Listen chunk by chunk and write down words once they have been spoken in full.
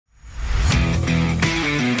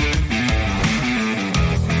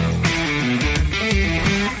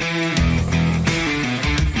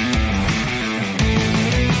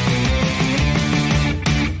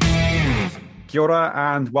Jordan,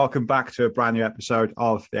 and welcome back to a brand new episode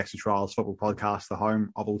of the Extra Trials Football Podcast, the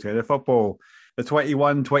home of alternative football. The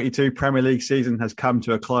 21-22 Premier League season has come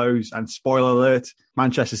to a close, and spoiler alert,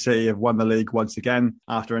 Manchester City have won the league once again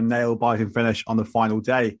after a nail-biting finish on the final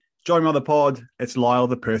day. Join me on the pod, it's Lyle,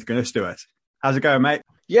 the Perth Gunner Stewart. How's it going, mate?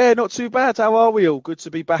 Yeah, not too bad. How are we all? Good to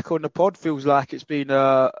be back on the pod. Feels like it's been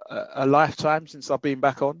a lifetime since I've been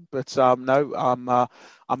back on, but no,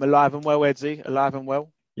 I'm alive and well, Edzzie, alive and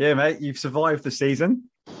well. Yeah, mate, you've survived the season.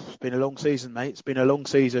 It's been a long season, mate. It's been a long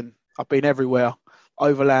season. I've been everywhere,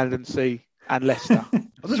 over land and sea, and Leicester. I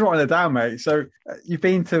was just writing it down, mate. So you've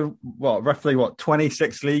been to, roughly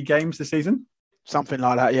 26 league games this season? Something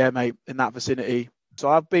like that, yeah, mate, in that vicinity. So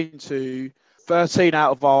I've been to 13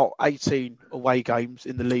 out of our 18 away games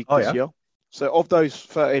in the league this year. So of those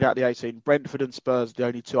 13 out of the 18, Brentford and Spurs, the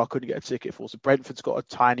only two I couldn't get a ticket for. So Brentford's got a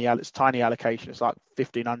tiny allocation. It's like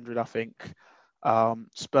 1,500, I think.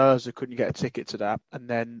 Spurs, I couldn't get a ticket to that. And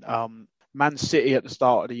then Man City at the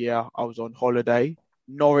start of the year, I was on holiday.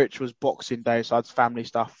 Norwich was Boxing Day, so I had family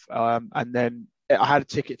stuff. And then I had a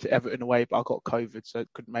ticket to Everton away, but I got COVID, so I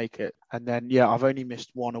couldn't make it. And then, I've only missed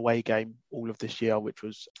one away game all of this year, which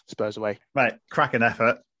was Spurs away. Right, cracking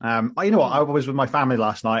effort. You know what? I was with my family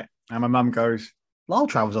last night, and my mum goes, Lyle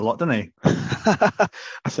travels a lot, doesn't he?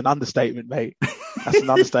 That's an understatement, mate. That's an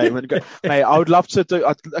understatement. Mate, I would love to do...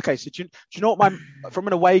 Okay, so do you know what from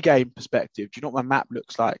an away game perspective, do you know what my map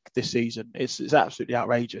looks like this season? It's absolutely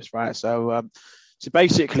outrageous, right? So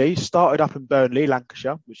basically, started up in Burnley,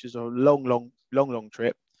 Lancashire, which is a long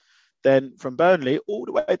trip. Then from Burnley all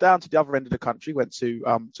the way down to the other end of the country, went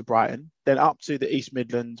to Brighton, then up to the East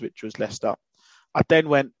Midlands, which was Leicester. I then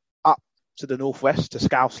went up to the northwest to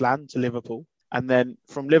Scousland, to Liverpool, and then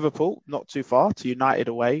from Liverpool, not too far, to United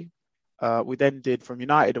away. We then did from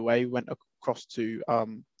United away, we went across to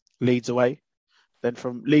Leeds away. Then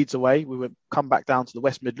from Leeds away, we come back down to the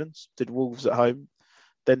West Midlands, did Wolves at home,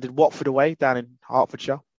 then did Watford away down in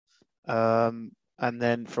Hertfordshire. And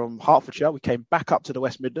then from Hertfordshire, we came back up to the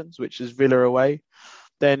West Midlands, which is Villa away.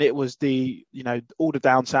 Then it was all the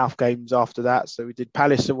down south games after that. So we did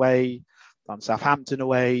Palace away, done Southampton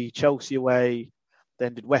away, Chelsea away,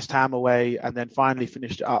 then did West Ham away, and then finally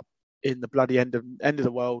finished it up in the bloody end of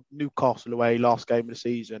the world, Newcastle away, last game of the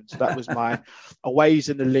season. So that was my aways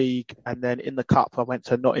in the league. And then in the cup, I went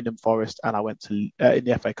to Nottingham Forest, and I went to in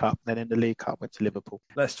the FA Cup. Then in the League Cup, went to Liverpool.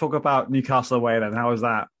 Let's talk about Newcastle away then. How was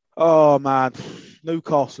that? Oh man,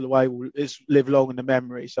 Newcastle away will live long in the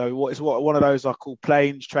memory. So what one of those I call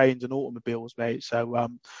planes, trains, and automobiles, mate. So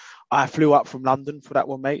I flew up from London for that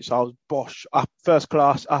one, mate. So I was bosh, up first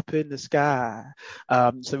class, up in the sky.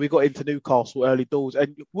 So we got into Newcastle early doors,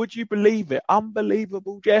 and would you believe it?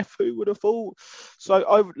 Unbelievable, Jeff. Who would have thought?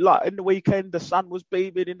 So in the weekend, the sun was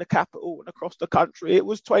beaming in the capital and across the country. It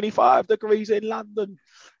was 25 degrees in London,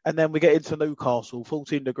 and then we get into Newcastle,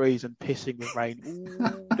 14 degrees and pissing with rain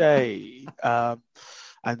all day.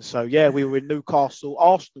 And so we were in Newcastle.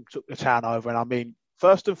 Arsenal took the town over, and I mean,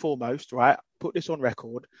 first and foremost, right, put this on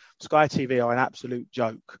record, Sky TV are an absolute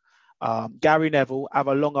joke. Gary Neville, have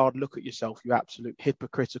a long, hard look at yourself, you absolute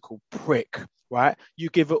hypocritical prick, right? You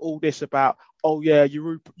give it all this about,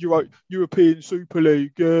 European Super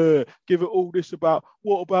League, give it all this about,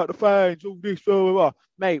 what about the fans, all this, blah, blah, blah.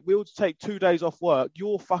 Mate, we ought to take 2 days off work.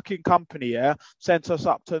 Your fucking company, sent us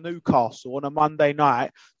up to Newcastle on a Monday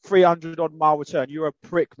night, 300-odd mile return. You're a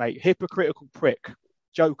prick, mate, hypocritical prick,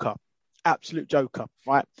 joker. Absolute joker,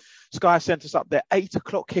 right? Sky sent us up there, 8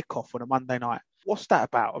 o'clock kickoff on a Monday night. What's that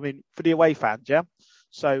about? I mean, for the away fans, yeah?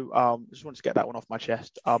 So just wanted to get that one off my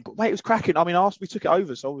chest. But mate, it was cracking. I mean, we took it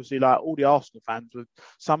over. So obviously, like all the Arsenal fans,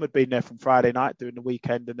 some had been there from Friday night during the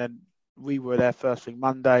weekend, and then we were there first thing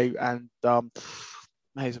Monday, and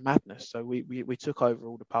mate, it's a madness. So we took over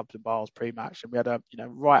all the pubs and bars pre-match, and we had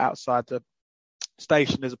right outside the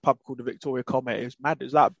station, there's a pub called the Victoria Comet. It was mad. It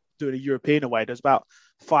was like doing a European away. There's about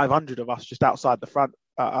 500 of us just outside the front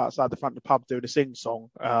of the pub doing a sing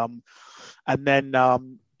song, and then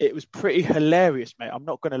it was pretty hilarious, mate. I'm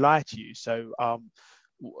not going to lie to you. So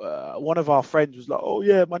one of our friends was like, "Oh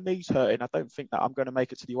yeah, my knee's hurting. I don't think that I'm going to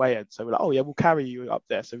make it to the away end." So we're like, "Oh yeah, we'll carry you up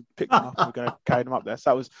there." So we picked them up and we're going to carry them up there.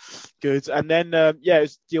 So that was good. And then it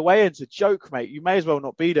was, the away end's a joke, mate. You may as well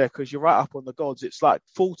not be there because you're right up on the gods. It's like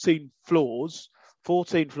 14 floors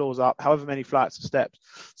up, however many flights of steps.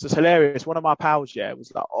 So it's hilarious. One of my pals,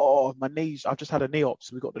 was like, "Oh, my knees, I've just had a knee op."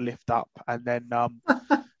 So we got the lift up, and then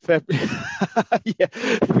we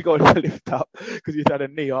got the lift up because he'd had a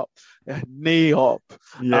knee op. And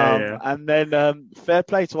then fair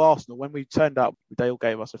play to Arsenal. When we turned up, they all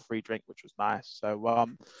gave us a free drink, which was nice. So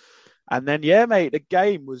and then mate, the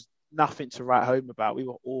game was nothing to write home about. We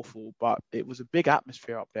were awful, but it was a big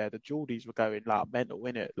atmosphere up there. The Geordies were going like mental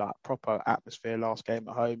in it, like proper atmosphere last game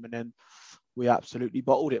at home, and then we absolutely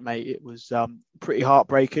bottled it, mate. It was pretty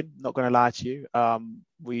heartbreaking, not going to lie to you.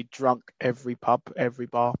 We drunk every pub, every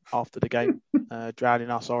bar after the game,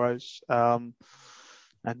 drowning our sorrows. And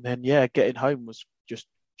then, getting home was just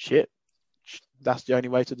shit. That's the only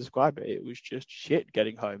way to describe it. It was just shit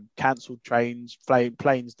getting home. Cancelled trains,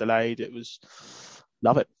 planes delayed. It was,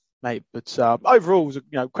 love it, mate. But overall, it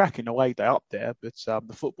was cracking away day up there. But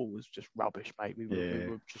the football was just rubbish, mate. We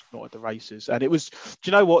were just not at the races. And it was,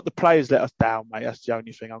 do you know what? The players let us down, mate. That's the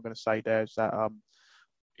only thing I'm going to say there is that,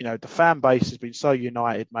 the fan base has been so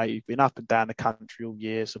united, mate. You've been up and down the country all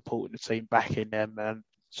year, supporting the team, backing them, and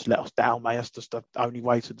just let us down, mate. That's just the only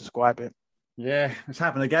way to describe it. Yeah, it's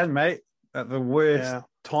happened again, mate. At the worst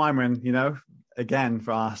time when, again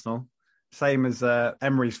for Arsenal. Same as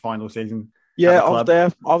Emery's final season. Yeah, I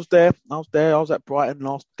was there. I was at Brighton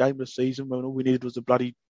last game of the season when all we needed was a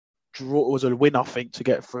bloody draw. It was a win, I think, to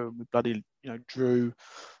get through. And we bloody, drew.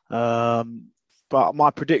 But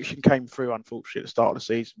my prediction came through, unfortunately, at the start of the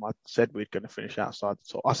season. I said we're going to finish outside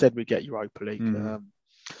the top. I said we'd get Europa League.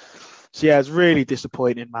 So, it's really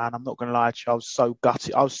disappointing, man. I'm not going to lie to you. I was so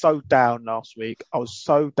gutted. I was so down last week. I was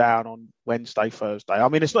so down on Wednesday, Thursday. I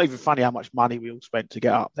mean, it's not even funny how much money we all spent to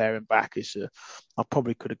get up there and back. I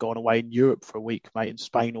probably could have gone away in Europe for a week, mate, in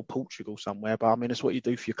Spain or Portugal somewhere. But, I mean, it's what you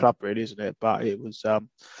do for your club, really, isn't it? But it was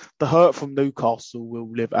the hurt from Newcastle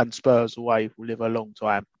will live, and Spurs away will live a long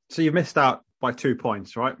time. So you missed out by 2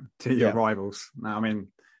 points, right, to your rivals. Now, I mean,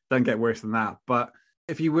 don't get worse than that. But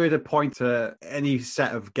if you were to point to any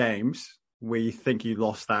set of games where you think you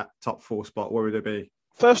lost that top 4 spot, where would it be?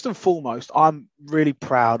 First and foremost, I'm really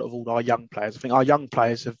proud of all our young players. I think our young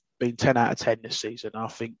players have been 10 out of 10 this season. I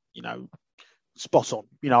think, spot on.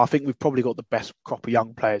 I think we've probably got the best crop of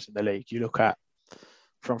young players in the league. You look at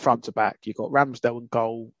from front to back, you've got Ramsdale in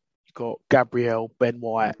goal, you've got Gabriel, Ben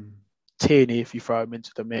White, Tierney, if you throw him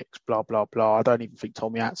into the mix, blah, blah, blah. I don't even think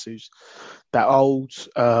Tomiatsu's that old.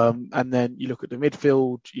 And then you look at the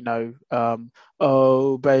midfield,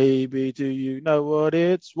 oh, baby, do you know what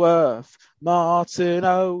it's worth? Martin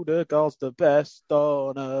Odegaard's the best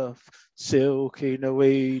on earth. Silky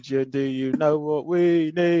Norwegian, do you know what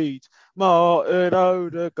we need? Martin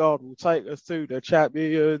Odegaard will take us through the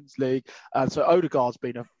Champions League. And so Odegaard's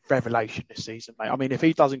been a revelation this season, mate. I mean, if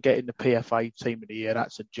he doesn't get in the PFA team of the year,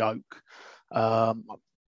 that's a joke.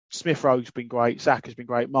 Smith Rowe's been great. Saka's been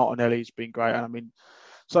great. Martinelli's been great. And I mean,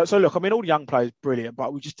 so look, I mean, all the young players brilliant,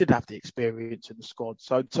 but we just didn't have the experience in the squad.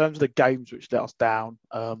 So in terms of the games which let us down,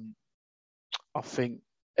 I think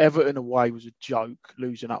Everton away was a joke,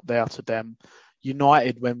 losing up there to them.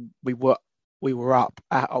 United, when we were up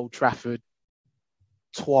at Old Trafford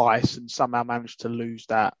twice and somehow managed to lose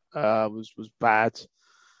that, was bad.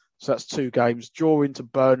 So that's 2 games. Draw into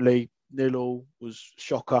Burnley, 0-0 was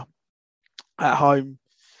shocker at home.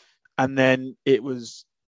 And then it was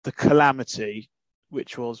the calamity,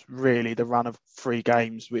 which was really the run of 3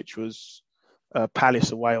 games, which was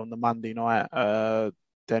Palace away on the Monday night.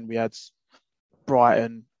 Then we had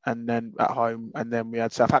Brighton, and then at home, and then we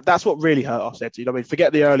had Southampton. That's what really hurt us, Edzzie. I mean,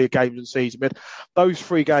 forget the earlier games of the season. We had those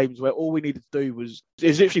 3 games where all we needed to do was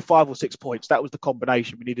literally 5 or 6 points. That was the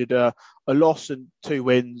combination. We needed a loss and 2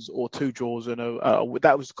 wins, or 2 draws, and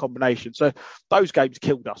that was the combination. So those games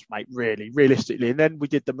killed us, mate, really, realistically. And then we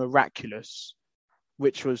did the miraculous,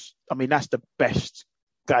 which was, I mean, that's the best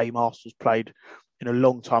game Arsenal's played in a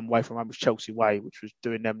long time away from home, was Chelsea away, which was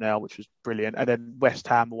doing them now, which was brilliant. And then West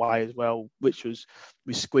Ham away as well, which was,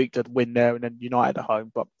 we squeaked a win there, and then United at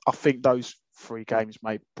home. But I think those 3 games,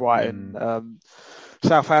 mate, Brighton,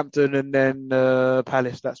 Southampton, and then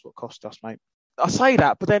Palace, that's what cost us, mate. I say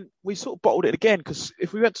that, but then we sort of bottled it again, because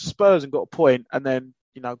if we went to Spurs and got a point, and then,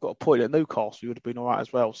 got a point at Newcastle, we would have been all right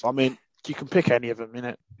as well. So, I mean, you can pick any of them,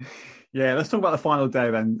 innit? Yeah, let's talk about the final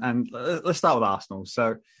day then. And let's start with Arsenal.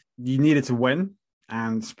 So you needed to win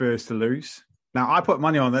and Spurs to lose. Now, I put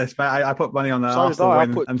money on this, but I put money on the Arsenal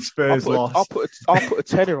win and Spurs loss. I'll put a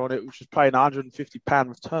tenner on it, which was paying £150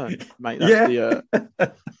 return, mate.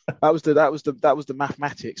 That was the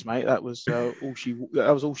mathematics, mate. That was all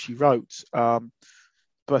she wrote.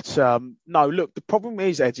 But no, look, the problem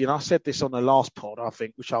is, Edzzie, and I said this on the last pod, I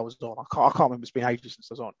think, which I was on. I can't remember. It's been ages since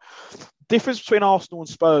I was on. Difference between Arsenal and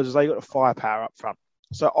Spurs is they got the firepower up front.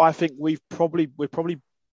 So I think we're probably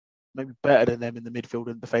maybe better than them in the midfield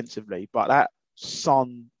and defensively. But that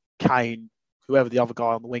Son, Kane, whoever the other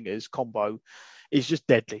guy on the wing is, combo is just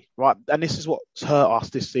deadly, right? And this is what's hurt us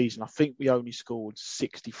this season. I think we only scored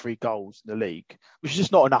 63 goals in the league, which is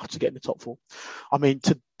just not enough to get in the top four. I mean,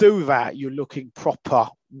 to do that, you're looking proper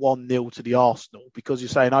 1-0 to the Arsenal, because you're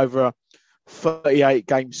saying over a 38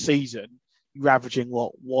 game season, you're averaging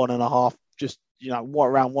one and a half, just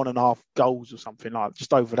around 1.5 goals or something, like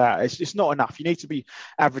just over that. It's not enough. You need to be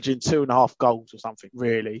averaging 2.5 goals or something,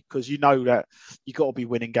 really, because you know that you got to be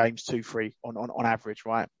winning games 2-3 on average,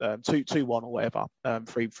 right? 2-1 or whatever,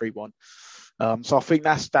 3-1. So I think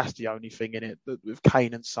that's the only thing in it. With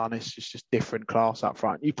Kane and Son, it's just different class up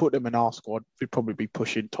front. You put them in our squad, we'd probably be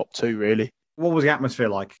pushing top 2, really. What was the atmosphere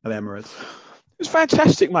like at Emirates? It was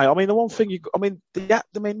fantastic, mate. I mean, the one thing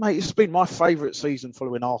mate, it's been my favourite season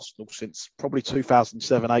following Arsenal since probably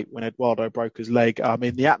 2007-8 when Eduardo broke his leg. I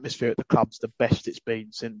mean, the atmosphere at the club's the best it's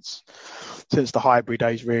been since the Highbury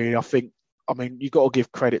days, really. You've got to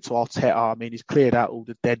give credit to Arteta. I mean, he's cleared out all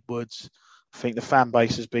the deadwoods. I think the fan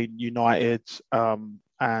base has been united.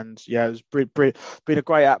 And yeah, it's been a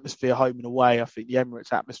great atmosphere home and away. I think the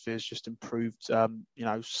Emirates atmosphere has just improved,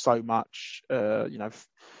 so much.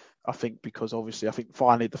 I think because obviously, I think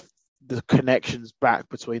finally the connections back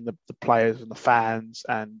between the players and the fans,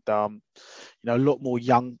 and a lot more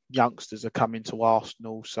youngsters are coming to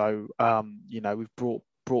Arsenal. So we've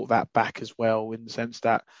brought that back as well, in the sense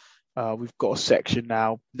that we've got a section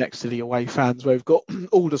now next to the away fans where we've got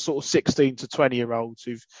all the sort of 16 to 20-year-olds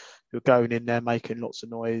who are going in there making lots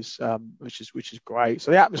of noise, which is great.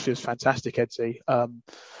 So the atmosphere is fantastic, Edzzie.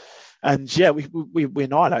 And yeah, we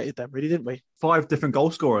annihilated them, really, didn't we? 5 different goal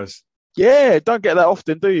scorers. Yeah, don't get that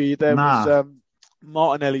often, do you? There was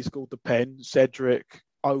Martinelli scored the pen, Cedric,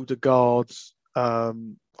 Odegaard, I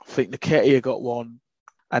think Nketiah got one,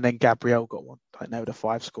 and then Gabriel got one. I think they were the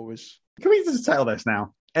 5 scorers. Can we just settle this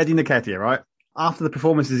now? Eddie Nketiah, right? After the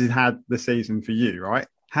performances he's had this season for you, right?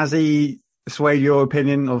 Has he swayed your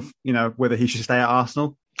opinion of, whether he should stay at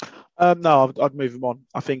Arsenal? No, I'd move him on.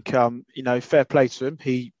 I think, fair play to him.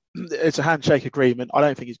 It's a handshake agreement. I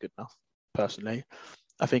don't think he's good enough, personally.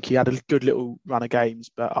 I think he had a good little run of games,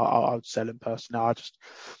 but I would sell him personally.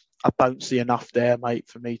 I don't see enough there, mate,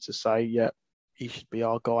 for me to say, yeah, he should be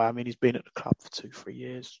our guy. I mean, he's been at the club for 2-3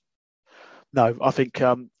 years. No, I think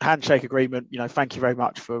handshake agreement. Thank you very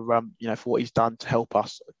much for for what he's done to help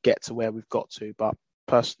us get to where we've got to. But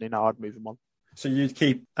personally, no, I'd move him on. So you'd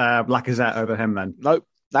keep Lacazette over him then? Nope,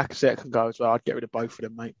 Lacazette can go as well. I'd get rid of both of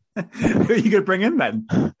them, mate. Who are you going to bring in then?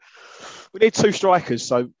 We need 2 strikers.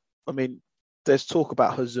 So I mean, there's talk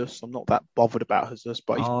about Jesus. I'm not that bothered about Jesus,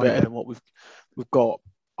 but he's better than what we've got.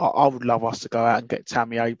 I would love us to go out and get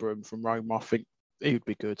Tammy Abraham from Roma. I think he would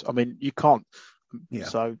be good. I mean, you can't. Yeah.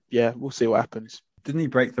 So, yeah, we'll see what happens. Didn't he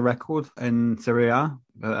break the record in Serie A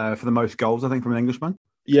for the most goals, I think, from an Englishman?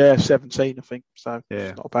 Yeah, 17, I think. So, yeah.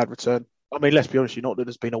 It's not a bad return. I mean, let's be honest, not that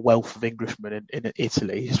there's been a wealth of Englishmen in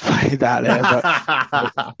Italy. He's played that there,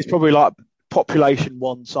 but it's probably like population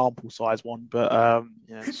 1, sample size 1. But,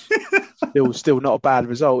 it's still not a bad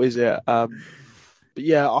result, is it? But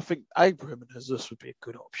yeah, I think Abraham and Jesus would be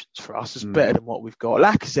good options for us. It's better than what we've got.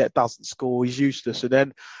 Lacazette doesn't score. He's useless. And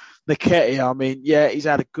then Nketiah, I mean, yeah, he's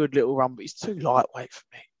had a good little run, but he's too lightweight for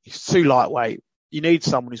me. He's too lightweight. You need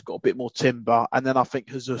someone who's got a bit more timber. And then I think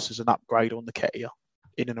Jesus is an upgrade on Nketiah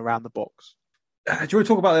in and around the box. Do you want to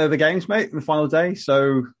talk about the games, mate, in the final day?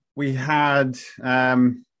 So we had,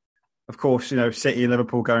 of course, City and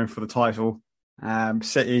Liverpool going for the title.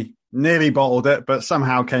 City nearly bottled it, but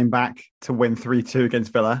somehow came back to win 3-2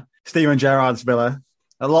 against Villa. Steven Gerrard's Villa.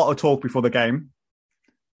 A lot of talk before the game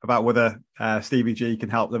about whether Stevie G can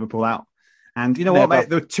help Liverpool out. And you know what, mate?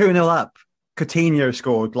 They were 2-0 up. Coutinho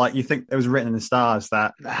scored. Like, you think it was written in the stars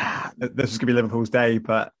that this was going to be Liverpool's day,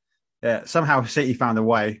 but yeah, somehow City found a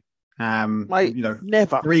way. Mate,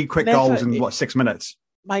 never. 3 quick goals in, 6 minutes?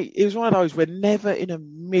 Mate, it was one of those where never in a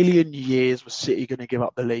million years was City going to give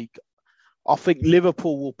up the league. I think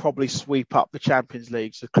Liverpool will probably sweep up the Champions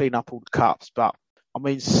League to clean up all the cups. But, I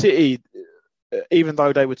mean, City, even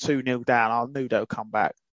though they were 2-0 down, I knew they would come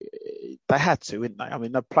back. They had to, didn't they? I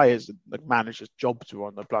mean, the players, the managers' jobs were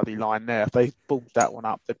on the bloody line there. If they pulled that one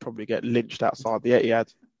up, they'd probably get lynched outside the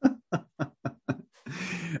Etihad.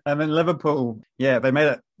 And then Liverpool, yeah, they made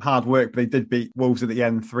it hard work, but they did beat Wolves at the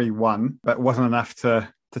end 3-1, but it wasn't enough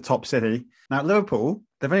to top City. Now, Liverpool,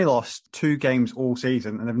 they've only lost 2 games all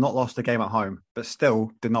season, and they've not lost a game at home, but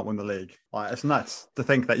still did not win the league. Like, it's nuts to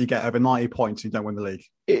think that you get over 90 points and you don't win the league.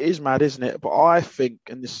 It is mad, isn't it? But I think,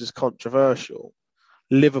 and this is controversial,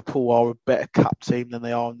 Liverpool are a better cup team than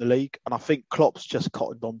they are in the league, and I think Klopp's just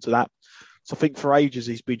cottoned on to that. So I think for ages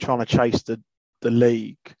he's been trying to chase the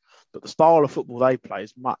league, But the style of football they play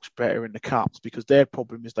is much better in the cups because their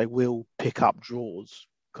problem is they will pick up draws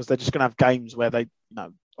because they're just going to have games where they,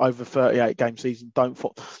 over 38 game season don't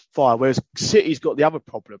fire. Whereas City's got the other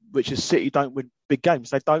problem, which is City don't win big games.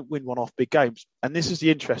 They don't win one-off big games. And this is the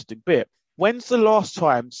interesting bit. When's the last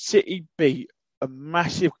time City beat a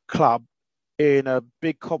massive club in a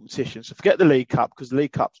big competition? So forget the League Cup because the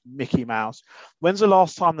League Cup's Mickey Mouse. When's the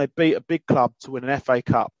last time they beat a big club to win an FA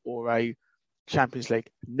Cup or a Champions League?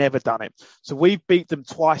 Never done it. So we've beat them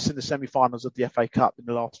twice in the semi-finals of the FA Cup in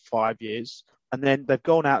the last 5 years. And then they've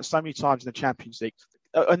gone out so many times in the Champions League.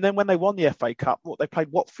 And then when they won the FA Cup, they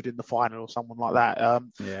played Watford in the final or someone like that.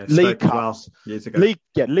 League Cup, years ago.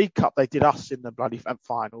 League Cup, they did us in the bloody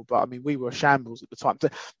final. But I mean, we were shambles at the time.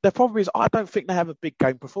 Their problem is, I don't think they have a big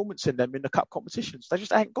game performance in them in the cup competitions. They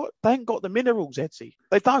just ain't got the minerals, Edzzie.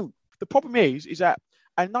 They don't. The problem is that,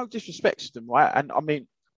 and no disrespect to them, right? And I mean,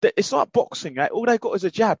 it's like boxing. Right? All they've got is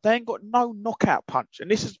a jab. They ain't got no knockout punch.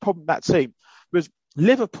 And this is the problem with that team. Whereas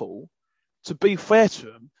Liverpool, to be fair to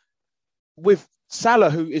them, with Salah,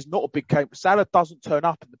 who is not a big game, Salah doesn't turn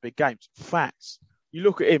up in the big games. Facts. You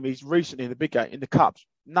look at him, he's recently in the big game, in the Cups,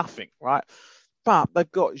 nothing, right? But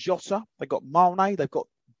they've got Jota, they've got Mane, they've got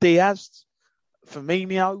Diaz,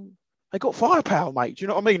 Firmino. They've got firepower, mate. Do you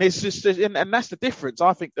know what I mean? It's just, and that's the difference.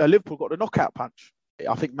 I think Liverpool got the knockout punch.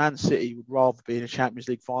 I think Man City would rather be in a Champions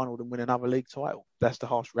League final than win another league title. That's the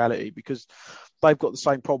harsh reality because they've got the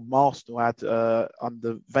same problem Arsenal had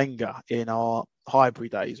under Wenger in our Highbury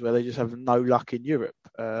days where they just have no luck in Europe.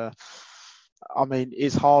 I mean,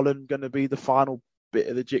 is Haaland going to be the final bit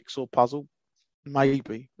of the jigsaw puzzle?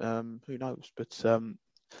 Maybe. Who knows? But,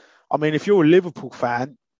 I mean, if you're a Liverpool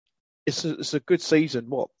fan, it's a good season.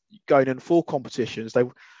 Going in 4 competitions. They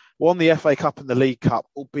won the FA Cup and the League Cup,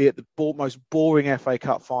 albeit the most boring FA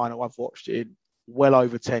Cup final I've watched in well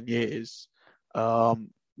over 10 years.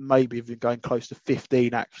 Maybe even going close to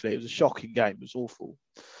 15, actually. It was a shocking game. It was awful.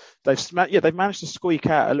 They've managed to squeak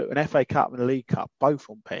out an FA Cup and a League Cup, both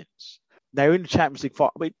on pens. They're in the Champions League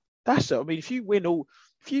fight. I mean, if you win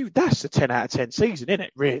that's a 10 out of 10 season, isn't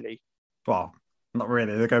it, really? Well, not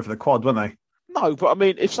really. They go for the quad, won't they? No, but I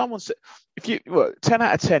mean, if 10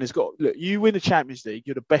 out of 10 has got, look, you win the Champions League,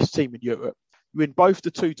 you're the best team in Europe. You win both the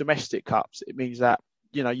 2 domestic cups. It means that,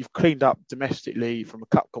 you've cleaned up domestically from a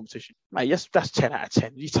cup competition. Mate, that's 10 out of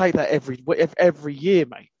 10. You take that every year,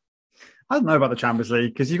 mate. I don't know about the Champions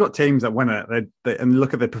League because you've got teams that win it and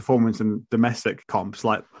look at their performance in domestic comps.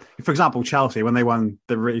 Like, for example, Chelsea, when they won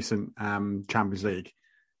the recent Champions League,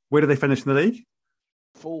 where did they finish in the league?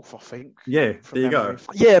 4th, I think. Yeah, there you go.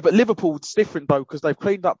 Yeah, but Liverpool's different, though, because they've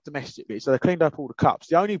cleaned up domestically. So they cleaned up all the cups.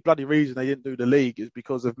 The only bloody reason they didn't do the league is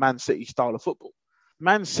because of Man City's style of football.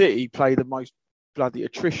 Man City play the most bloody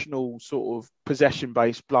attritional sort of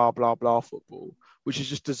possession-based blah, blah, blah football, which is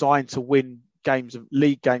just designed to win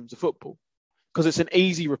league games of football. Because it's an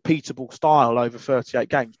easy, repeatable style over 38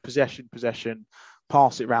 games. Possession,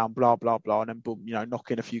 pass it round, blah, blah, blah, and then boom,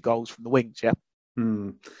 knock in a few goals from the wings, yeah. They're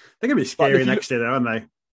going to be scary next year, though, aren't they?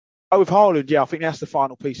 Oh, with Haaland, yeah, I think that's the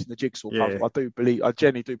final piece in the jigsaw puzzle. Yeah. I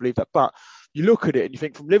genuinely do believe that. But you look at it and you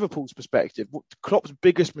think, from Liverpool's perspective, Klopp's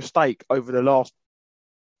biggest mistake over the last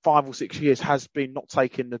 5 or 6 years has been not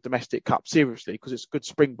taking the domestic cup seriously because it's a good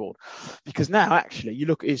springboard. Because now, actually, you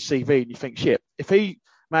look at his CV and you think, shit, if he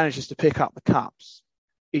manages to pick up the cups,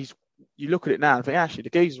 you look at it now and think, actually, the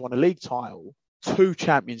geezer's won a league title, 2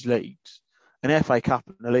 Champions Leagues, an FA Cup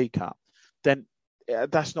and a League Cup, then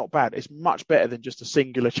that's not bad. It's much better than just a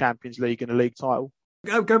singular Champions League and a league title.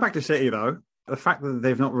 Go back to City, though. The fact that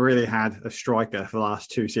they've not really had a striker for the last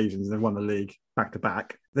 2 seasons, they've won the league back to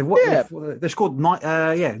back. They've scored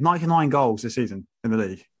 99 goals this season in the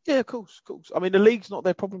league. Yeah, of course. I mean, the league's not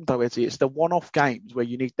their problem, though, Edzzie. It's the one-off games where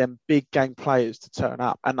you need them big game players to turn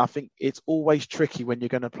up. And I think it's always tricky when you're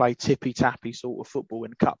going to play tippy-tappy sort of football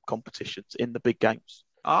in cup competitions in the big games.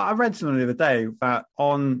 I read something the other day that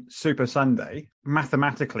on Super Sunday,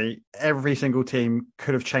 mathematically, every single team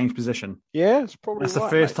could have changed position. Yeah, it's probably That's the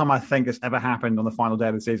first time I think it's ever happened on the final day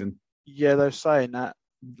of the season. Yeah, they're saying that.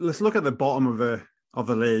 Let's look at the bottom of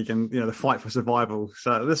the league and the fight for survival.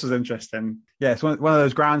 So this was interesting. Yeah, it's one of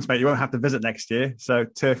those grounds, mate, you won't have to visit next year. So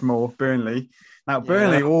Turf Moor, Burnley. Now,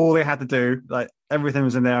 Burnley, all they had to do, everything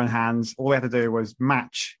was in their own hands. All they had to do was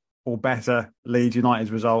match or better Leeds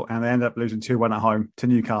United's result, and they ended up losing 2-1 at home to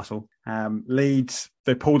Newcastle. Leeds,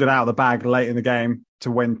 they pulled it out of the bag late in the game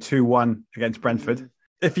to win 2-1 against Brentford.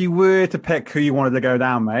 If you were to pick who you wanted to go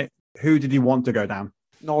down, mate, who did you want to go down?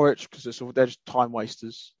 Norwich, because they're just time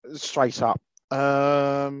wasters, straight up.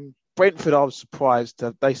 Brentford, I was surprised.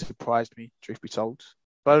 They surprised me, truth be told.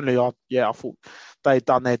 Burnley, I thought they'd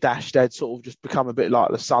done their dash. They'd sort of just become a bit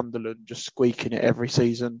like the Sunderland, just squeaking it every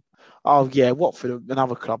season. Oh yeah, Watford,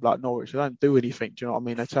 another club like Norwich, they don't do anything. Do you know what I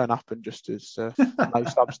mean? They turn up and just as no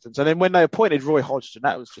substance. And then when they appointed Roy Hodgson,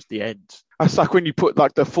 that was just the end. That's like when you put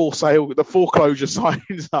like the foreclosure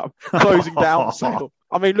signs up, closing down sale.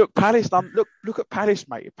 I mean, look, Palace. Look at Palace,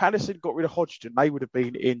 mate. If Palace had got rid of Hodgson, they would have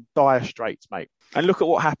been in dire straits, mate. And look at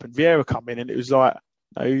what happened. Vieira come in, and it was like.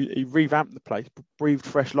 He revamped the place, breathed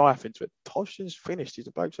fresh life into it. Hodgson's finished. He's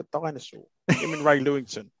a dinosaur. Him and Ray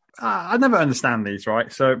Lewington. I never understand these,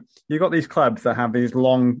 right? So you've got these clubs that have these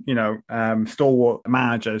long, stalwart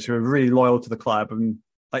managers who are really loyal to the club. And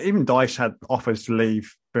like even Dyche had offers to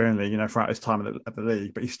leave Burnley, throughout his time at the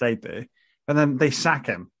league, but he stayed there. And then they sack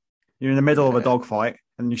him. You're in the middle of a dogfight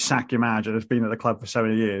and you sack your manager that's been at the club for so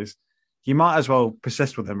many years. You might as well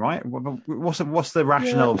persist with him, right? What's the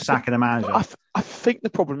rationale of sacking a manager? I think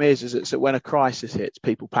the problem is it's that when a crisis hits,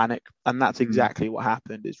 people panic, and that's exactly what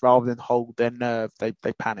happened. Is rather than hold their nerve,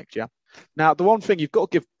 they panicked. Yeah. Now, the one thing you've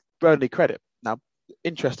got to give Burnley credit. Now,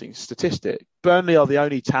 interesting statistic: Burnley are the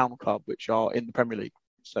only town club which are in the Premier League.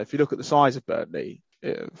 So if you look at the size of Burnley,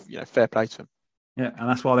 fair play to them. Yeah, and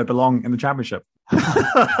that's why they belong in the Championship.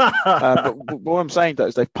 But what I'm saying though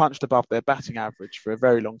is they've punched above their batting average for a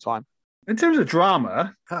very long time. In terms of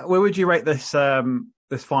drama, where would you rate this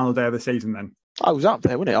this final day of the season then? I was up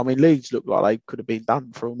there, wasn't it? I mean, Leeds looked like they could have been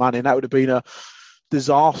done for all money, and that would have been a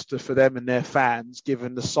disaster for them and their fans,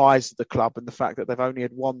 given the size of the club and the fact that they've only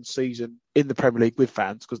had one season in the Premier League with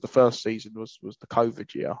fans, because the first season was the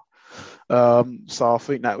COVID year. So I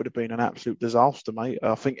think that would have been an absolute disaster, mate.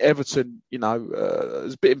 I think Everton, it's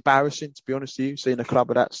a bit embarrassing, to be honest with you, seeing a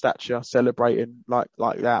club of that stature celebrating like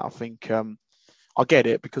that. I think I get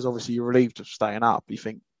it, because obviously you're relieved of staying up. You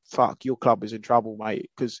think, fuck, your club is in trouble, mate,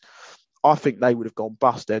 because I think they would have gone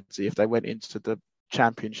bust, Edzzie, if they went into the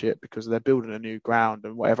Championship, because they're building a new ground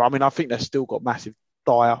and whatever. I mean, I think they've still got massive,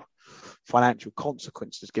 dire financial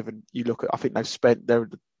consequences, given you look at, I think they've spent their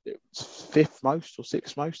fifth most or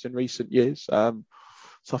sixth most in recent years.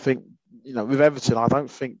 So I think, with Everton, I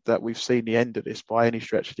don't think that we've seen the end of this by any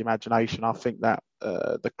stretch of the imagination. I think that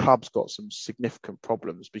the club's got some significant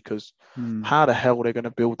problems, because how the hell they're going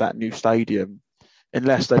to build that new stadium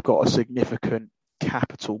unless they've got a significant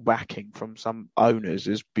capital backing from some owners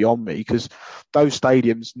is beyond me, because those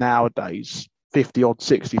stadiums nowadays, 50 odd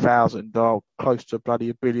 60,000, are close to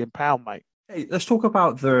bloody £1 billion, mate. Hey, let's talk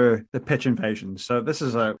about the pitch invasions. So this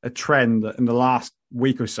is a trend in the last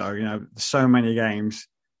week or so. So many games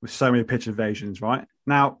with so many pitch invasions, right?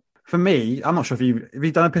 Now, for me, I'm not sure if have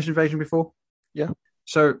you done a pitch invasion before? Yeah.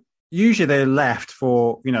 So usually they're left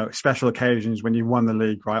for, special occasions when you've won the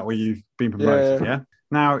league, right? Or you've been promoted, yeah?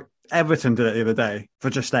 Now, Everton did it the other day for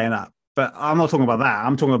just staying up. But I'm not talking about that.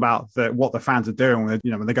 I'm talking about what the fans are doing when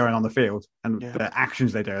they're going on the field and the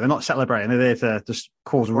actions they do. They're not celebrating. They're there to just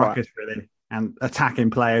cause a ruckus, really, and attacking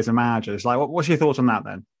players and managers. Like, what's your thoughts on that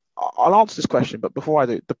then? I'll answer this question, but before I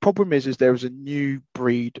do, the problem is there is a new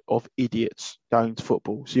breed of idiots going to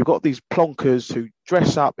football. So you've got these plonkers who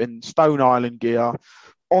dress up in Stone Island gear,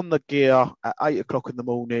 on the gear at 8 o'clock in the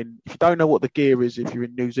morning. If you don't know what the gear is, if you're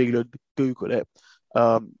in New Zealand, Google it.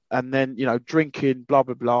 And then, drinking, blah,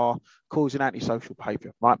 blah, blah, causing antisocial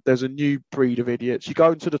behaviour, right? There's a new breed of idiots. You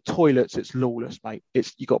go into the toilets, it's lawless, mate.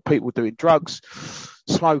 You got people doing drugs,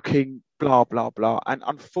 smoking, blah, blah, blah. And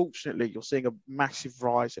unfortunately, you're seeing a massive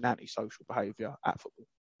rise in antisocial behaviour at football.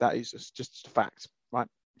 That is just a fact, right?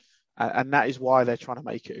 And that is why they're trying to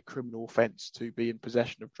make it a criminal offence to be in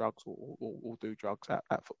possession of drugs or do drugs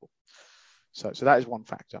at football. So that is one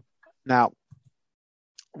factor. Now,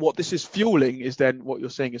 what this is fueling is then what you're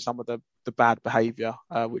seeing is some of the bad behaviour,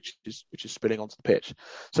 which is spilling onto the pitch.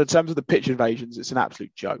 So in terms of the pitch invasions, it's an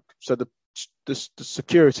absolute joke. So the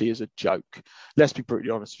security is a joke. Let's be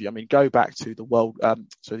brutally honest with you. I mean, go back to the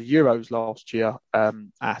the Euros last year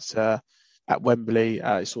at Wembley.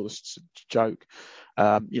 It's sort of a joke.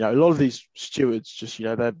 A lot of these stewards just,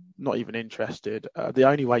 they're not even interested. The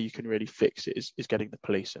only way you can really fix it is getting the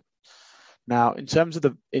police in. Now, in terms of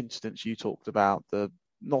the incidents you talked about, the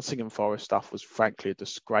Nottingham Forest stuff was frankly a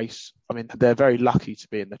disgrace. I mean, they're very lucky to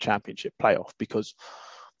be in the Championship playoff, because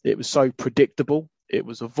it was so predictable, it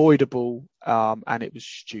was avoidable, and it was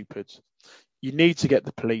stupid. You need to get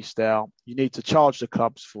the police there. You need to charge the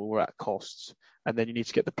clubs for that costs, and then you need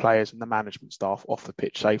to get the players and the management staff off the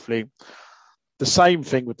pitch safely. The same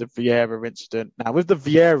thing with the Vieira incident. Now, with the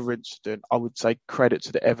Vieira incident, I would say credit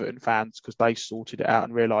to the Everton fans, because they sorted it out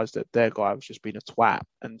and realised that their guy was just being a twat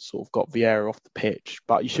and sort of got Vieira off the pitch.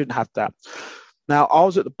 But you shouldn't have that. Now, I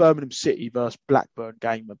was at the Birmingham City versus Blackburn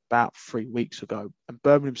game about 3 weeks ago, and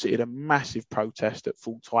Birmingham City had a massive protest at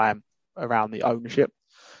full time around the ownership.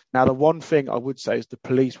 Now, the one thing I would say is the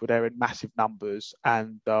police were there in massive numbers,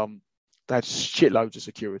 and they had shitloads of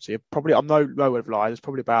security. Probably, I'm no word of lie, there's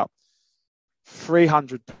probably about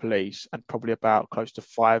 300 police and probably about close to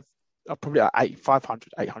 500,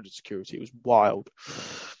 800 security. It was wild.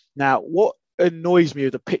 Now, what annoys me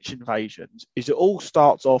with the pitch invasions is it all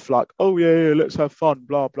starts off like, oh yeah, let's have fun,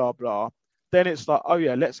 blah blah blah. Then it's like, oh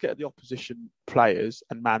yeah, let's get the opposition players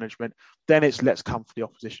and management. Then it's let's come for the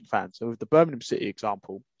opposition fans. So with the Birmingham City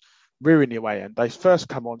example, we're in the away end. They first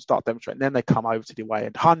come on, start demonstrating, then they come over to the away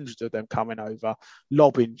end. Hundreds of them coming over,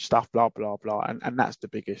 lobbing stuff, blah blah blah, and that's the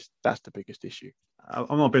biggest issue.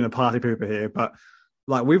 I'm not being a party pooper here, but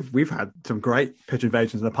like we've had some great pitch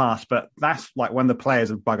invasions in the past, but that's like when the players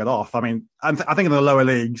have buggered off. I mean, I think in the lower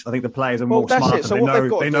leagues, I think the players are more smarter. So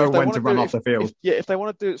they know when to run off the field. If they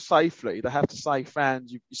want to do it safely, they have to say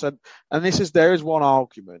fans. You said, and there is one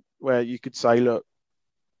argument where you could say, look,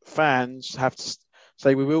 fans have to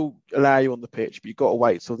say we will allow you on the pitch, but you've got to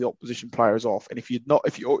wait till the opposition player is off. And if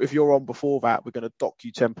you're on before that, we're going to dock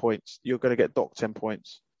you 10 points. You're going to get docked 10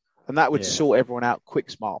 points, and that would sort everyone out quick,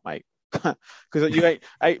 smart, mate. Because you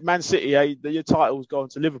ain't Man City, your title's gone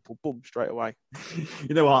to Liverpool, boom, straight away.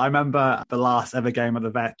 You know what? I remember the last ever game at the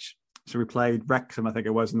Vetch. So we played Wrexham, I think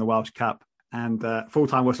it was, in the Welsh Cup. And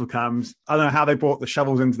full-time whistle comes. I don't know how they brought the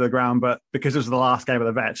shovels into the ground, but because it was the last game of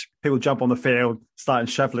the Vetch, people jump on the field, starting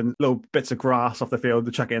shoveling little bits of grass off the field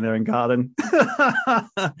to chuck it in their own garden.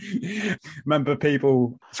 Remember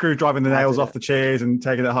people screwdriving the nails off the chairs and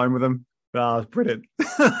taking it home with them? Oh, it was brilliant.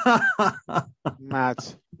 Mad.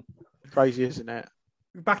 Crazy, isn't it?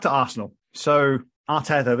 Back to Arsenal. So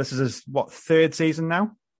Arteta, this is his, third season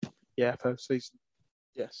now? Yeah, first season.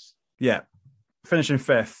 Yes. Yeah. Finishing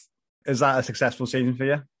fifth. Is that a successful season for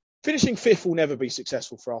you? Finishing fifth will never be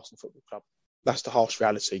successful for Arsenal Football Club. That's the harsh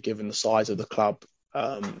reality, given the size of the club.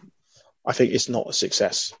 I think it's not a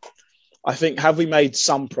success. I think, have we made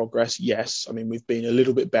some progress? Yes. I mean, we've been a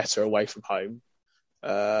little bit better away from home.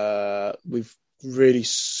 We've really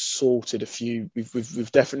sorted a few.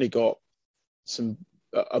 We've definitely got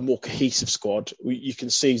a more cohesive squad. You can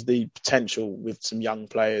see the potential with some young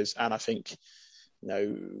players, and I think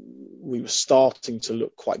we were starting to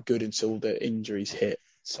look quite good until the injuries hit.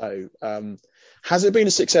 So has it been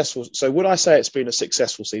a successful? So would I say it's been a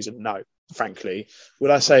successful season? No, frankly. Would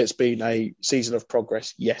I say it's been a season of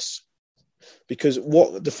progress? Yes. Because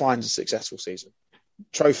what defines a successful season?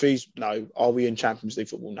 Trophies? No. Are we in Champions League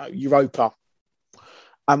football? No. Europa?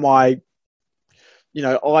 Am I?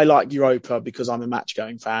 I like Europa because I'm a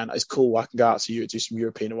match-going fan. It's cool. I can go out to Europe, do some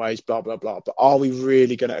European aways, blah, blah, blah. But are we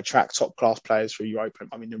really going to attract top-class players through Europa?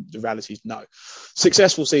 I mean, the reality is no.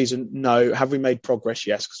 Successful season? No. Have we made progress?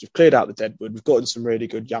 Yes, because we've cleared out the deadwood. We've gotten some really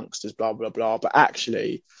good youngsters, blah, blah, blah. But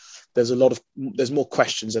actually, there's more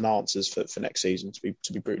questions than answers for next season,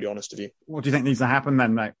 to be brutally honest with you. What do you think needs to happen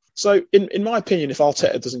then, mate? So, in my opinion, if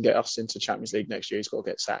Arteta doesn't get us into Champions League next year, he's got to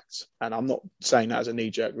get sacked. And I'm not saying that as a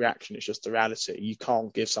knee-jerk reaction. It's just the reality. You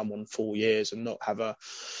can't give someone 4 years and not have a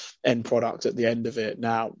end product at the end of it.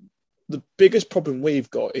 Now, the biggest problem we've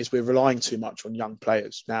got is we're relying too much on young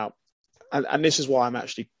players. Now, and this is why I'm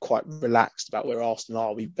actually quite relaxed about where Arsenal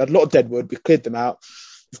are. We've had a lot of deadwood. We've cleared them out.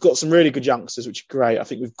 We've got some really good youngsters, which are great. I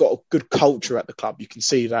think we've got a good culture at the club. You can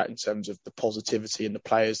see that in terms of the positivity in the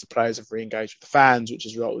players. The players have re-engaged with the fans, which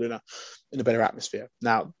has resulted in a better atmosphere.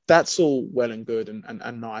 Now, that's all well and good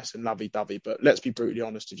and nice and lovey-dovey, but let's be brutally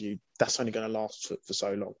honest with you, that's only going to last for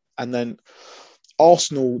so long. And then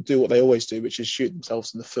Arsenal do what they always do, which is shoot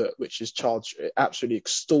themselves in the foot, which is charge absolutely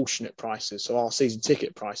extortionate prices. So our season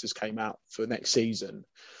ticket prices came out for next season.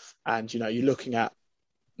 And, you're looking at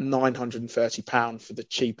 £930 for the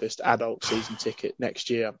cheapest adult season ticket next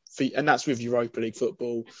year, and that's with Europa League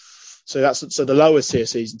football. So the lowest tier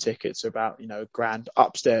season tickets are about £1,000.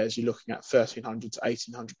 Upstairs, you're looking at 1,300 to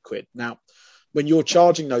 1,800 quid. Now, when you're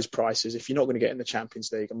charging those prices, if you're not going to get in the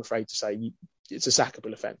Champions League, I'm afraid to say it's a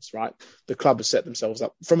sackable offence, right? The club has set themselves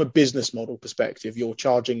up from a business model perspective. You're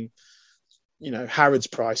charging, Harrods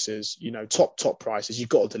prices, top prices. You've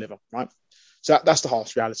got to deliver, right? So that's the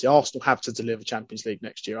harsh reality. Arsenal have to deliver Champions League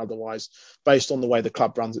next year. Otherwise, based on the way the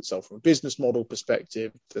club runs itself from a business model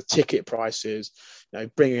perspective, the ticket prices,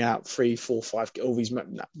 bringing out 3, 4, 5, all these.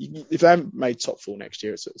 If they haven't made top 4 next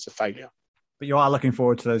year, it's a failure. But you are looking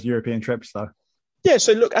forward to those European trips, though. Yeah,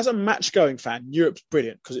 so look, as a match-going fan, Europe's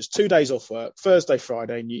brilliant because it's 2 days off work, Thursday,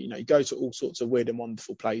 Friday, and you go to all sorts of weird and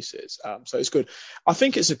wonderful places. So it's good. I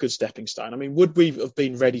think it's a good stepping stone. I mean, would we have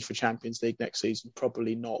been ready for Champions League next season?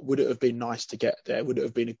 Probably not. Would it have been nice to get there? Would it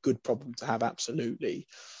have been a good problem to have? Absolutely.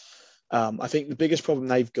 I think the biggest problem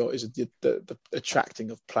they've got is the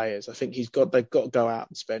attracting of players. I think they've got to go out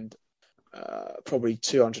and spend probably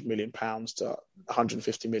 £200 million to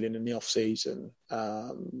 150 million in the off season.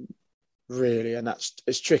 Really, and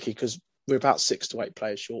it's tricky because we're about 6 to 8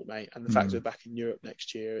 players short, mate. And the fact we're back in Europe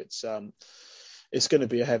next year, it's going to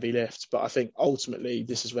be a heavy lift. But I think ultimately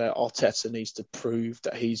this is where Arteta needs to prove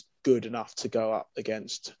that he's good enough to go up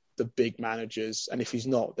against the big managers. And if he's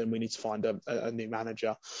not, then we need to find a new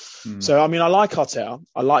manager. So I mean, I like Arteta,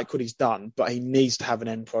 I like what he's done, but he needs to have an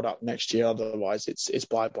end product next year. Otherwise, it's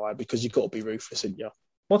bye because you've got to be ruthless, haven't you?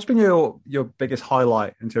 What's been your biggest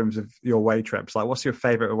highlight in terms of your away trips? Like, what's your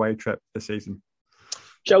favourite away trip this season?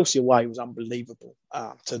 Chelsea away was unbelievable.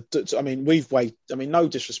 I mean, no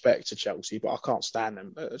disrespect to Chelsea, but I can't stand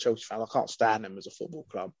them. A Chelsea fan, I can't stand them as a football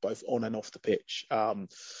club, both on and off the pitch.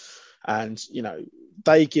 And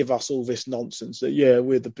they give us all this nonsense that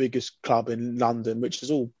we're the biggest club in London, which is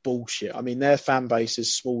all bullshit. I mean, their fan base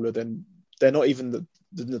is smaller than they're not even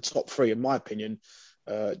the top three, in my opinion.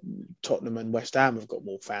 Tottenham and West Ham have got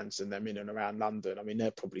more fans than them in and around London. I mean,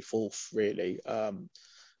 they're probably fourth, really. Turning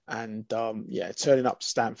up to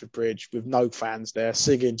Stamford Bridge with no fans there,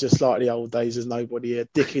 singing just like the old days, there's nobody here,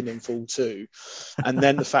 dicking in full two. And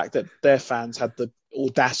then the fact that their fans had the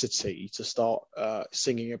audacity to start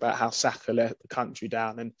singing about how Saka let the country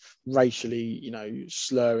down and racially,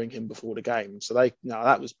 slurring him before the game. So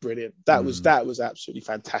that was brilliant. That was absolutely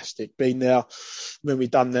fantastic. Being there when we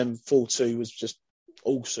done them 4-2 was just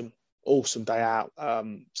awesome day out.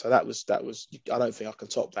 So that was I don't think I can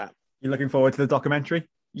top that. You're looking forward to the documentary?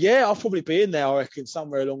 Yeah, I'll probably be in there, I reckon,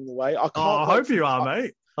 somewhere along the way. I hope you are,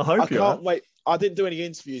 mate. I can't wait. I didn't do any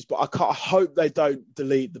interviews, but I hope they don't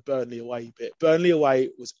delete the Burnley away bit. Burnley away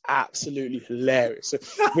was absolutely hilarious. So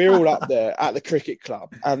we're all up there at the cricket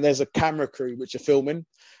club, and there's a camera crew which are filming,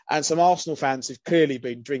 and some Arsenal fans who've clearly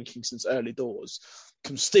been drinking since early doors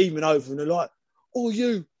come steaming over, and they're like, "Oh,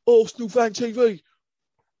 you Arsenal fan TV,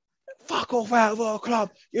 fuck off out of our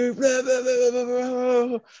club, you blah, blah, blah, blah,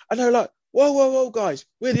 blah." And they're like, whoa, guys,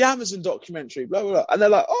 we're the Amazon documentary, blah, blah, blah. And they're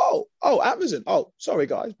like, oh, Amazon. Oh, sorry,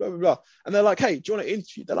 guys, blah, blah, blah. And they're like, hey, do you want to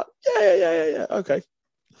interview? They're like, yeah, okay.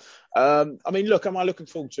 I mean, look, am I looking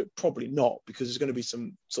forward to it? Probably not, because there's going to be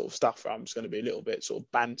some sort of stuff where I'm just going to be a little bit sort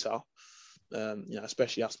of banter,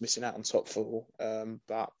 especially us missing out on top four.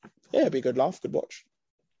 But yeah, it'd be a good laugh, good watch.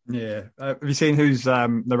 Yeah. Have you seen who's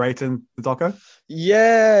narrating the doco?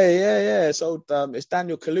 Yeah. So it's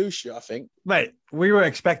Daniel Kaluuya, I think. Mate, we were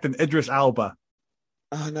expecting Idris Elba.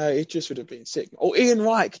 Oh, no, it just would have been sick. Or Ian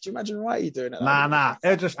Wright. Could you imagine Wrighty doing it? Nah.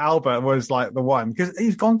 Idris Elba was like the one, because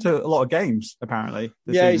he's gone to a lot of games, apparently.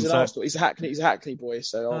 He's an Arsenal. He's a Hackney boy,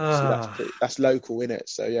 so obviously that's local, innit?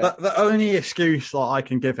 So, yeah. The only excuse that I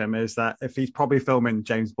can give him is that if he's probably filming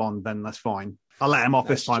James Bond, then that's fine. I'll let him off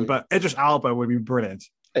this time. True. But Idris Elba would be brilliant.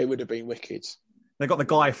 It would have been wicked. They got the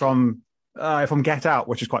guy from Get Out,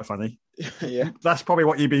 which is quite funny. Yeah. That's probably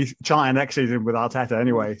what you'd be chanting next season with Arteta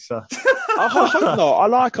anyway. So I hope not. I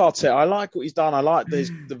like Arteta. I like what he's done. I like the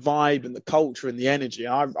vibe and the culture and the energy.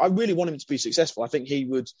 I really want him to be successful. I think he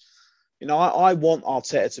would, I want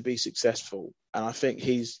Arteta to be successful. And I think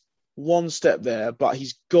he's one step there, but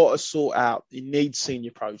he's got to sort out, he needs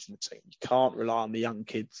senior pros in the team. You can't rely on the young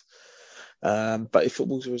kids. But if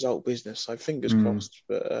football's a result business, so fingers crossed,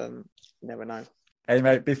 but you never know. Hey,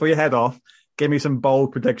 mate, before you head off, give me some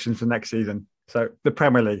bold predictions for next season. So, the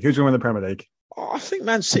Premier League. Who's going to win the Premier League? I think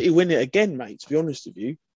Man City win it again, mate, to be honest with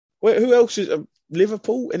you. Who else is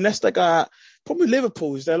Liverpool? Unless they go out. Problem with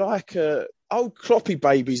Liverpool is they're like old Kloppy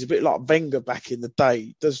babies, a bit like Wenger back in the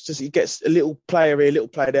day. He gets a little player here, a little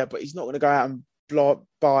player there, but he's not going to go out and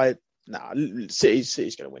buy.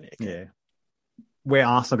 City's going to win it again. Yeah. Where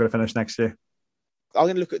Arsenal going to finish next year? I'm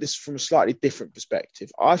going to look at this from a slightly different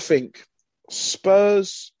perspective. I think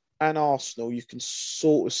Spurs and Arsenal, you can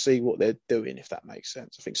sort of see what they're doing, if that makes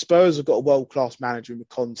sense. I think Spurs have got a world-class manager with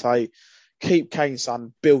Conte. Keep Kane's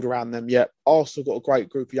son, build around them. Yeah, Arsenal got a great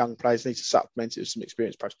group of young players, need to supplement it with some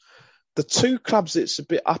experienced players. The two clubs that's a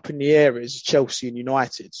bit up in the air is Chelsea and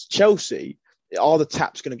United. Chelsea, are the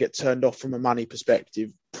taps going to get turned off from a money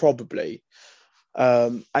perspective? Probably.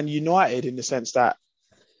 And United, in the sense that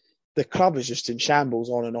the club is just in shambles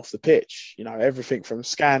on and off the pitch. Everything from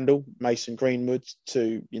scandal, Mason Greenwood,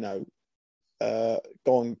 to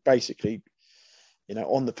going basically,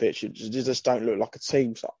 on the pitch. It just don't look like a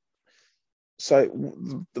team. So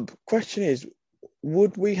the question is,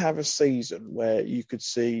 would we have a season where you could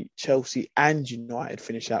see Chelsea and United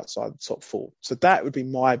finish outside the top four? So that would be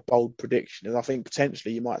my bold prediction. And I think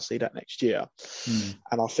potentially you might see that next year.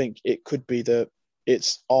 And I think it could be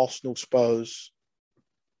it's Arsenal, Spurs,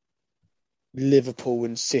 Liverpool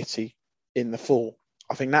and City in the four.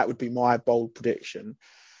 I think that would be my bold prediction.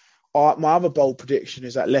 My other bold prediction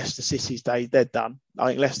is that Leicester City's day, they're done. I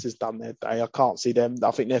think Leicester's done their day. I can't see them.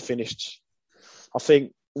 I think they're finished. I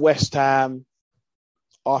think West Ham,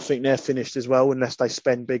 I think they're finished as well unless they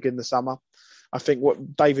spend big in the summer. I think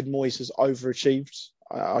what David Moyes has overachieved.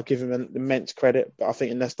 I give him immense credit, but I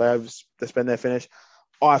think unless they spend, they're finished.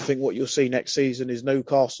 I think what you'll see next season is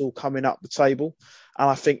Newcastle coming up the table. And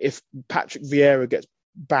I think if Patrick Vieira gets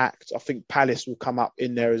backed, I think Palace will come up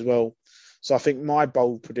in there as well. So I think my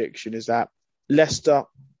bold prediction is that Leicester,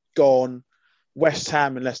 gone. West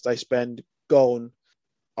Ham, unless they spend, gone.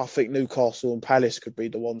 I think Newcastle and Palace could be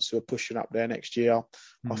the ones who are pushing up there next year.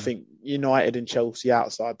 I think United and Chelsea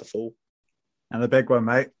outside the fall. And the big one,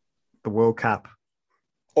 mate, the World Cup.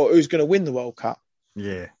 Or who's going to win the World Cup?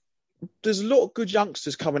 Yeah. There's a lot of good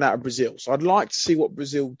youngsters coming out of Brazil. So I'd like to see what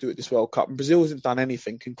Brazil do at this World Cup. And Brazil hasn't done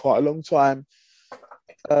anything in quite a long time.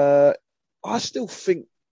 I still think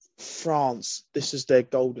France, this is their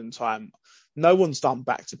golden time. No one's done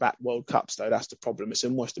back-to-back World Cups, though. That's the problem. It's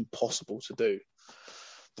almost impossible to do.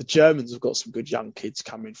 The Germans have got some good young kids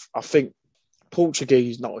coming. I think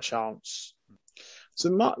Portuguese, not a chance. So,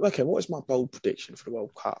 what is my bold prediction for the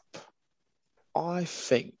World Cup? I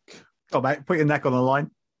think... Oh, mate, put your neck on the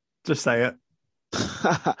line. Just say it.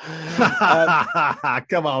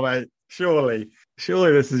 Come on, mate. Surely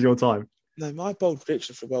this is your time. No, my bold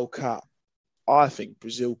prediction for the World Cup, I think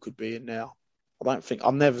Brazil could be in now.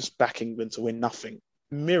 I'm never back England to win nothing.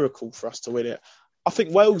 Miracle for us to win it. I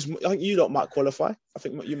think Wales, I think you lot might qualify. I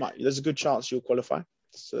think you might. There's a good chance you'll qualify.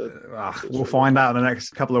 We'll find out in the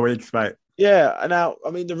next couple of weeks, mate. Yeah. Now,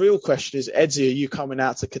 I mean, the real question is, Edzzie, are you coming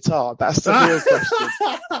out to Qatar? That's the real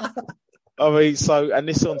question. I mean, and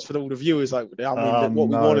this one's for all the viewers over there. I mean, what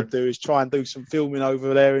we want to do is try and do some filming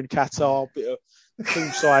over there in Qatar, a bit of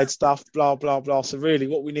poolside stuff, blah, blah, blah. So really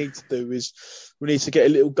what we need to do is we need to get a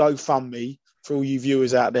little GoFundMe for all you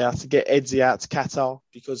viewers out there to get Edzzie out to Qatar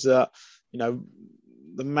because,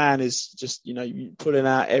 the man is just, pulling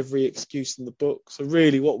out every excuse in the book. So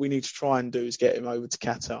really what we need to try and do is get him over to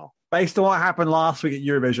Qatar. Based on what happened last week at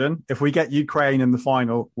Eurovision, if we get Ukraine in the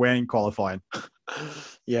final, we ain't qualifying.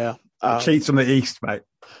 Yeah. Cheats from the East, mate.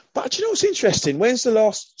 But do you know what's interesting? When's the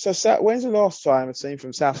last time a team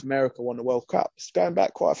from South America won the World Cup? It's going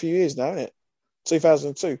back quite a few years now, isn't it?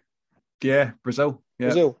 2002. Yeah, Brazil. Yeah.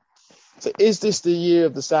 Brazil. So is this the year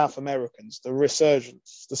of the South Americans, the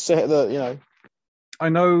resurgence, I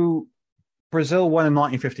know Brazil won in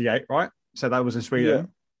 1958, right? So that was in Sweden.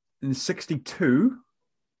 Yeah. In 62,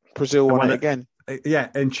 Brazil won it again. Yeah,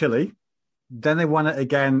 in Chile. Then they won it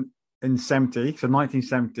again in 70. So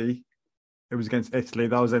 1970, it was against Italy.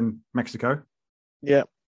 That was in Mexico. Yeah.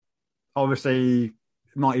 Obviously,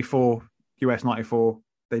 94, US 94,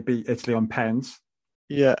 they beat Italy on pens.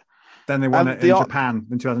 Yeah. Then they won it in Japan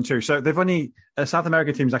in 2002. So they've only, South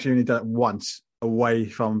American team's actually only done it once away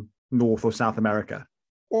from North or South America.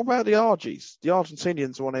 What about the Argies? The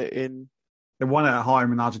Argentinians won it in... They won it at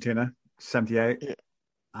home in Argentina, 78.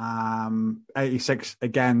 Yeah. 86,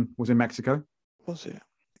 again, was in Mexico. Was it?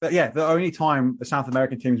 But yeah, the only time the South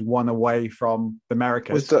American teams won away from the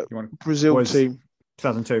Americas was the Brazil team.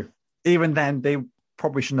 2002. Even then, they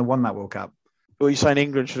probably shouldn't have won that World Cup. Well, you're saying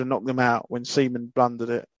England should have knocked them out when Seaman blundered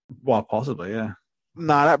it? Well, possibly, yeah.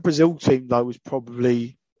 No, that Brazil team, though, was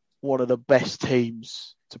probably one of the best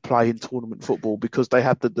teams to play in tournament football because they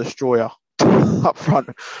had the destroyer up front,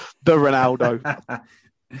 the Ronaldo.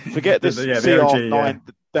 Forget this CR9.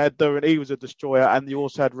 Yeah. He was a destroyer, and you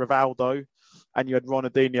also had Rivaldo, and you had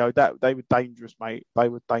Ronaldinho. They were dangerous, mate. They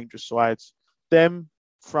were dangerous sides. Them,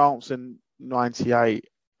 France in 98,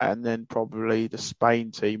 and then probably the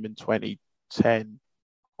Spain team in 2010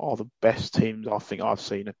 are the best teams I think I've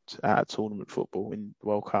seen at tournament football in the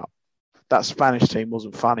World Cup. That Spanish team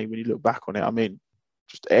wasn't funny when you look back on it. I mean,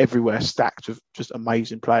 just everywhere stacked with just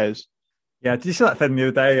amazing players. Yeah, did you see that thing the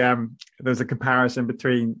other day? There was a comparison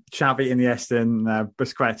between Xavi, Iniesta, and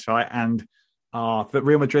Busquets, right? And the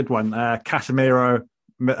Real Madrid one, Casemiro,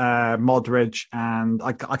 Modric, and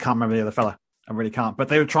I can't remember the other fella. I really can't. But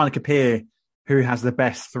they were trying to compare who has the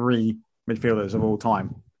best three midfielders of all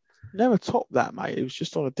time. Never topped that, mate. It was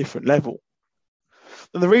just on a different level.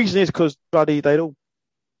 And the reason is because, they'd all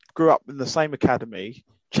grew up in the same academy.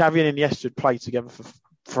 Xavi and Iniesta had played together for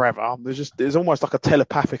forever. There's almost like a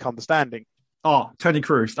telepathic understanding. Oh, Tony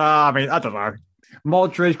Cruz. I mean, I don't know.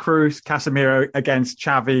 Modric, Cruz, Casemiro against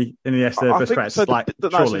Xavi, Iniesta, Busquets. So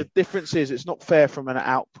surely. the difference is it's not fair from an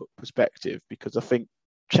output perspective, because I think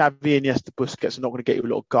Xavi, Iniesta, Busquets are not going to get you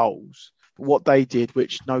a lot of goals. But what they did,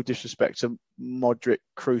 which no disrespect to Modric,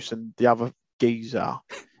 Cruz and the other geezer,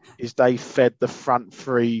 is they fed the front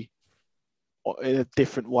three in a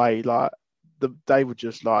different way. Like they were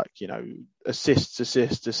just assists,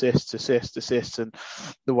 and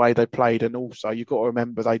the way they played. And also, you've got to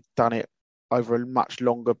remember they'd done it over a much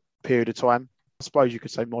longer period of time. I suppose you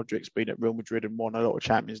could say Modric's been at Real Madrid and won a lot of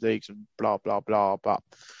Champions Leagues and blah, blah, blah. But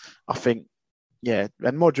I think, and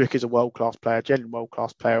Modric is a world-class player, genuine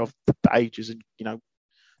world-class player of the ages, and,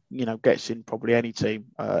 gets in probably any team,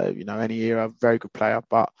 any era, very good player.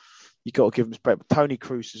 But you got to give him respect. But Toni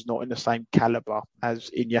Kroos is not in the same calibre as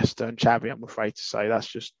Iniesta and Xavi, I'm afraid to say. That's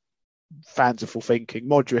just fanciful thinking.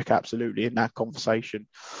 Modric absolutely in that conversation.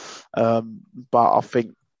 But I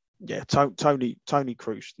think, Toni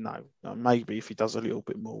Kroos, no. Maybe if he does a little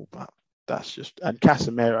bit more, but that's just... And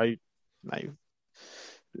Casemiro, mate,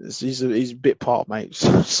 he's a bit part, mate.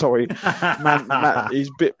 Sorry. man, he's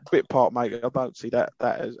a bit part, mate. I don't see that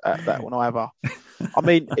as that one either. I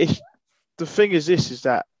mean, the thing is this, is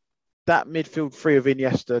that midfield three of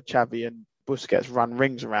Iniesta, Xavi and Busquets run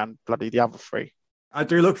rings around bloody the other three. I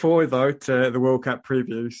do look forward, though, to the World Cup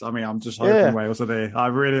previews. I mean, I'm just hoping Wales are there. I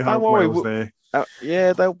really hope Wales are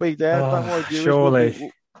there. They'll be there. Don't worry, viewers.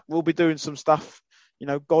 Surely. We'll be doing some stuff,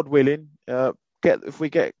 God willing. If we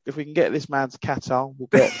can get this man to Qatar,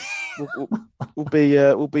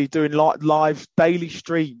 we'll be doing live daily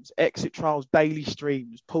streams, exit trials daily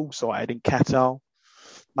streams, poolside in Qatar.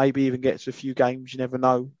 Maybe even get to a few games. You never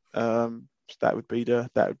know. That would be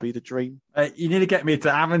the dream. You need to get me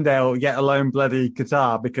to Avondale, get alone bloody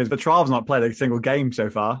Qatar, because the trial's not played a single game so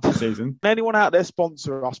far this season. Anyone out there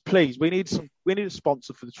sponsor us, please? We need a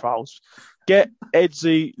sponsor for the trials. Get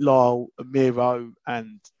Edzzie, Lyle, Miro,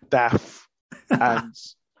 and Daff, and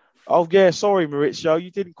sorry, Maurizio,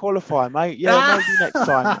 you didn't qualify, mate. Yeah, maybe next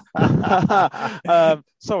time.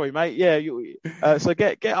 Sorry, mate. So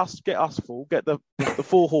get us full. Get the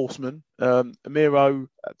four horsemen, Miro,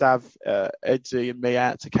 Dav, Edzzie, and me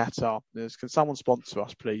out to Qatar. Can someone sponsor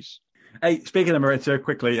us, please? Hey, speaking of Maurizio,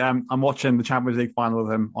 quickly, I'm watching the Champions League final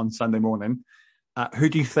with him on Sunday morning. Who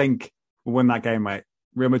do you think will win that game, mate?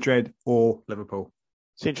 Real Madrid or Liverpool?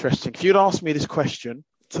 It's interesting. If you'd asked me this question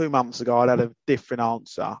 2 months ago, I'd had a different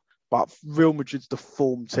answer. But Real Madrid's the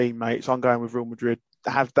form team, mate. So I'm going with Real Madrid.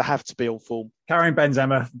 They have to be on form. Karim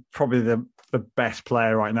Benzema, probably the best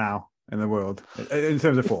player right now in the world in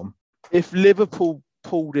terms of form. If Liverpool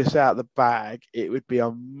pull this out of the bag, it would be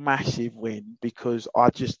a massive win, because I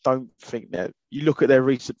just don't think that... You look at their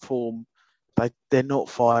recent form, they're not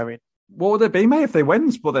firing. What would it be, mate, if they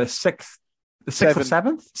win? But they're sixth or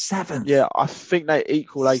seventh? Seventh. Yeah, I think they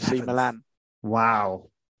equal AC Milan. Wow.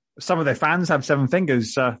 Some of their fans have 7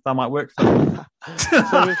 fingers, so that might work for them.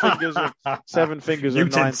 7 fingers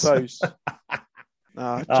and 9 toes.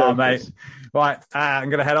 Oh, mate. Right, I'm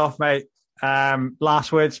going to head off, mate.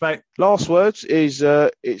 Last words, mate. Last words is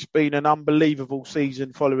it's been an unbelievable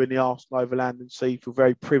season following the Arsenal over land and sea. Feel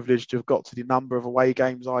very privileged to have got to the number of away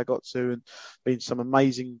games I got to, and been some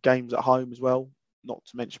amazing games at home as well. Not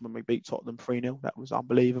to mention when we beat Tottenham 3-0. That was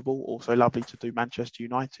unbelievable. Also lovely to do Manchester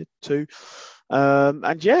United too.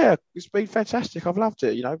 It's been fantastic. I've loved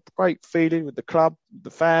it. Great feeling with the club,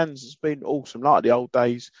 the fans. It's been awesome, like the old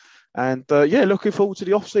days. And looking forward to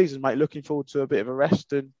the off-season, mate. Looking forward to a bit of a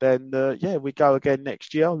rest. And then, we go again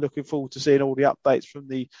next year. Looking forward to seeing all the updates from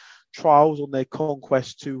the trials on their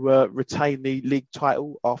conquest to retain the league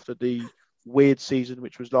title after the weird season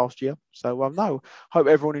which was last year. So hope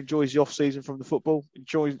everyone enjoys the off season from the football,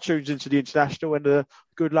 tunes into the international, and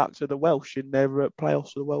good luck to the Welsh in their playoffs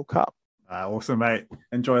of the World Cup. Awesome, mate.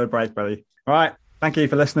 Enjoy the break, buddy. All right, thank you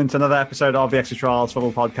for listening to another episode of the Extra Trials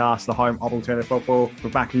Football Podcast, the home of alternative football. We're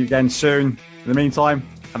back again soon. In the meantime,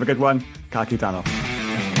 have a good one. Ka kite ano.